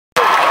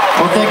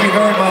Well, thank you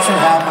very much for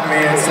having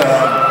me. It's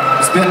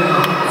been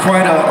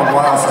quite a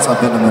while since I've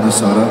been to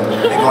Minnesota.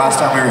 I think the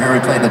last time we were here, we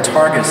played the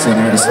Target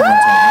Center in San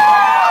Antonio.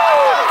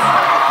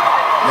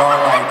 Y'all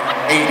are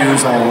like 8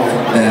 years old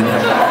then.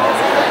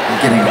 I'm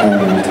getting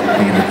old,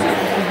 Peter.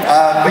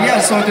 But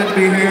yeah, it's so good to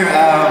be here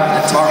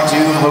and talking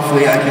to you.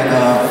 Hopefully I can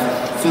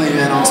fill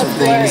you in on some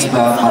things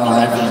about my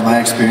life and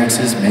my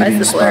experiences, maybe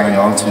inspire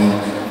y'all to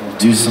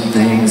do some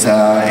things.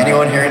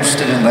 Anyone here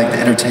interested in like the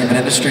entertainment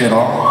industry at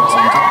all?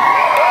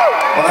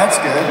 Well,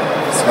 that's good.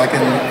 So I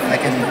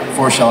can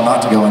force y'all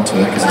not to go into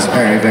it because it's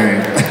very,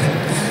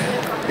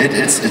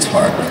 it's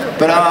hard.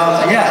 But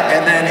yeah,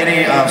 and then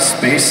any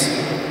space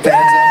fans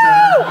out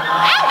there?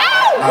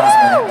 Not as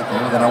many.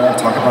 Okay, then I won't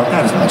talk about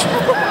that as much.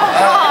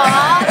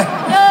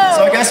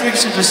 So I guess we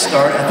should just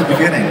start at the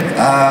beginning.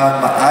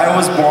 I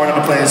was born in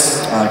a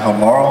place called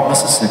Laurel,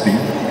 Mississippi.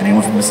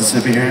 Anyone from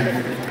Mississippi here?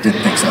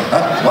 Didn't think so.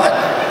 What?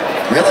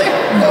 Really?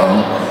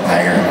 No.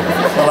 Liar.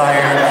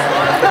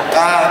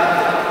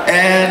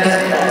 And,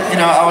 you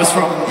know, I was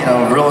from,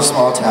 a real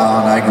small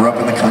town. I grew up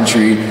in the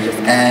country.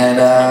 And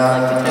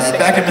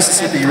back in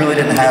Mississippi, you really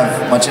didn't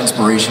have much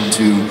inspiration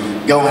to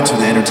go into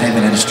the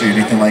entertainment industry or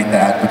anything like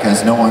that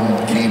because no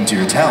one came to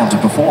your town to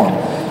perform.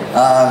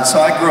 So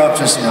I grew up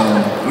just,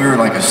 we were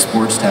like a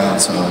sports town,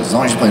 so as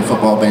long as you played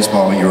football,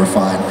 baseball, you were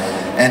fine.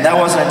 And that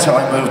wasn't until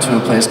I moved to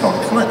a place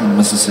called Clinton,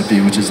 Mississippi,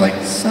 which is like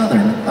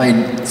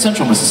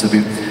central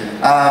Mississippi,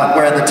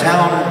 where the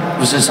town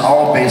was just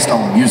all based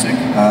on music.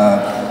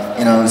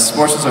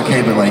 Sports was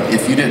okay, but like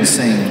if you didn't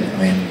sing,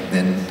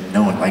 then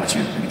no one liked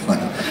you in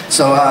Clinton.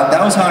 So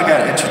that was how I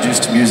got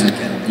introduced to music,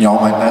 and all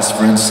my best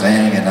friends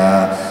sang,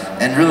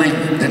 and really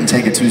didn't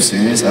take it too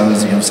serious. I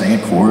was singing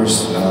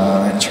chorus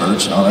in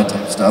church and all that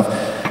type of stuff.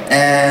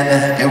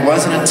 And it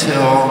wasn't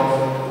until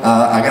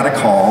I got a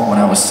call when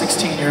I was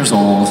 16 years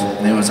old,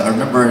 and I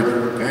remember it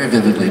very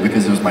vividly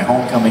because it was my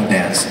homecoming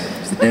dance. It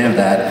was the day of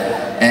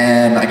that,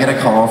 and I get a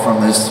call from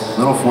this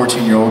little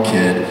 14-year-old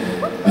kid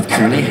with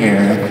curly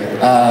hair,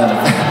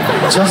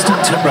 Justin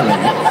Timberlake.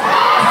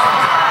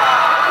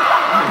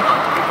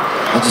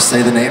 I'll just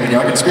say the name and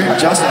y'all can scream,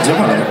 Justin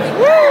Timberlake.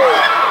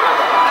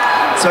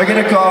 So I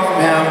get a call from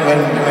him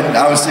when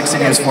I was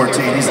 16, he was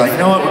 14. He's like, you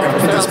know what, we're gonna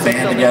put this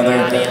band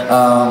together.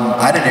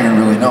 I didn't even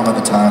really know him at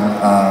the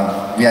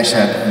time. We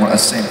actually had a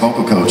same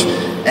vocal coach.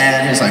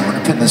 And he's like, we're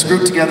putting this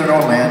group together in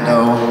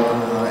Orlando,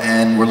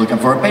 and we're looking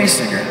for a bass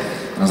singer.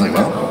 And I was like,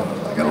 well,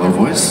 I got a low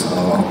voice, so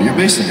I'll be your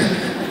bass singer.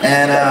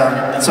 And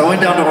so I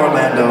went down to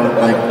Orlando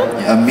like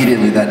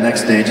immediately that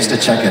next day just to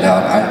check it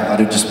out. I thought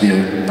it'd just be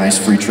a nice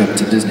free trip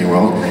to Disney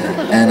World.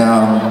 And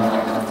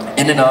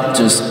ended up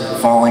just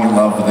falling in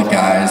love with the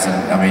guys,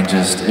 and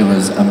it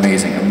was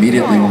amazing.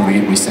 Immediately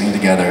when we sang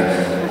together,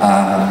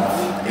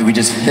 we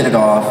just hit it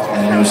off,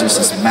 and it was just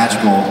this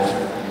magical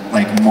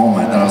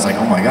moment that I was like,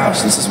 oh my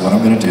gosh, this is what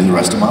I'm gonna do the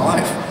rest of my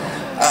life.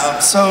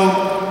 So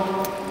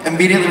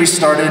immediately we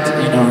started,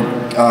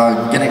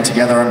 getting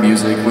together our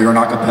music. We were an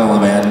a cappella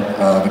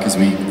band because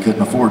we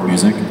couldn't afford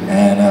music,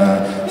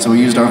 and so we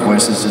used our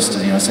voices just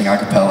to sing a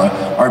cappella.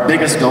 Our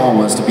biggest goal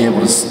was to be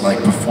able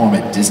to perform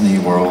at Disney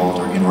World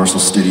or Universal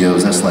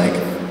Studios.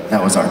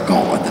 That was our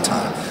goal at the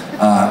time.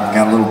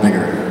 Got a little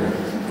bigger.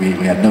 We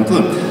had no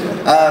clue.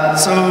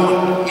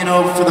 So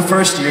for the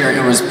first year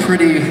it was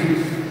pretty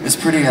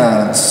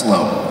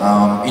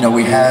slow.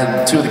 We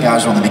had two of the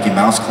guys on the Mickey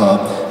Mouse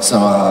Club, so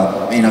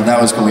that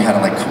was cool. We had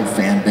a cool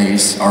fan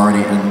base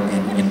already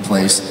in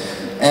place,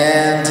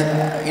 and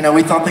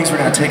we thought things were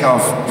going to take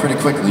off pretty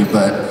quickly,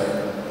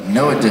 but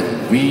no, it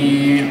didn't.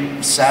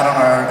 We sat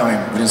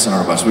on we didn't sit on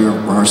our bus. We were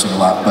rehearsing a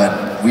lot,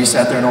 but we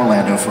sat there in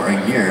Orlando for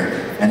a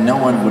year, and no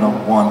one would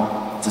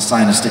want to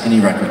sign us to any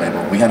record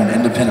label. We had an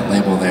independent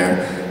label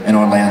there in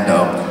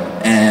Orlando,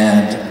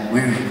 and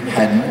we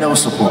had no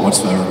support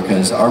whatsoever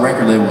because our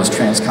record label was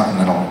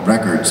Transcontinental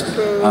Records,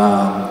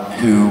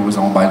 who was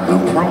owned by Lou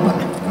Pearlman.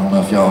 I don't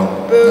know if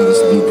y'all know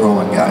this Lou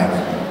Pearlman guy.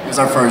 He was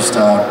our first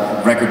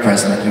record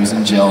president. He was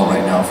in jail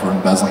right now for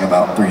embezzling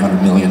about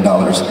 $300 million.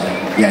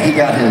 Yeah, he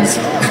got his.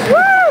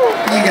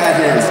 He got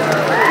his.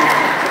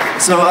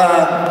 So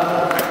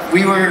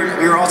we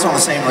were also on the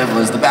same label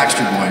as the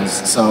Backstreet Boys,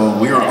 so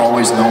we were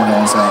always known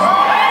as,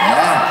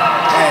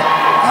 hey,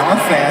 I'm a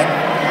fan.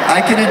 I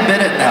can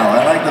admit it now.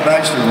 I like the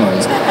Backstreet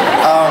Boys.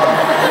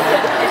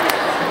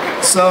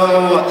 So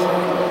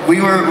we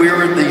were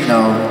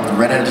the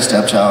redheaded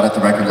stepchild at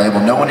the record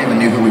label. No one even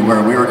knew who we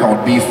were. We were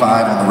called B5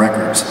 on the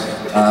records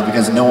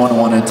because no one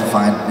wanted to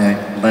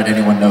let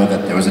anyone know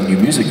that there was a new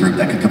music group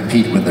that could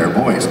compete with their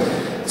boys.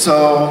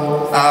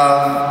 So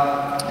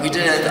we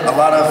did a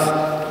lot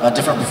of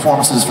different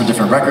performances for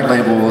different record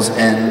labels,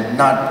 and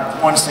not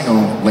one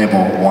single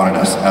label wanted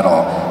us at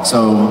all.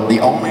 So the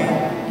only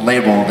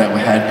label that we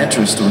had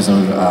interest was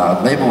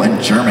a label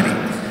in Germany.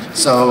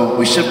 So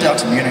we shipped out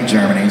to Munich,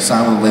 Germany,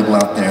 signed with a label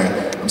out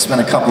there, and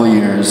spent a couple of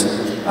years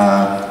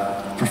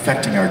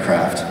perfecting our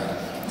craft.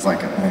 It's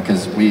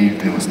because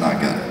it was not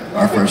good.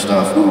 Our first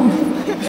stuff,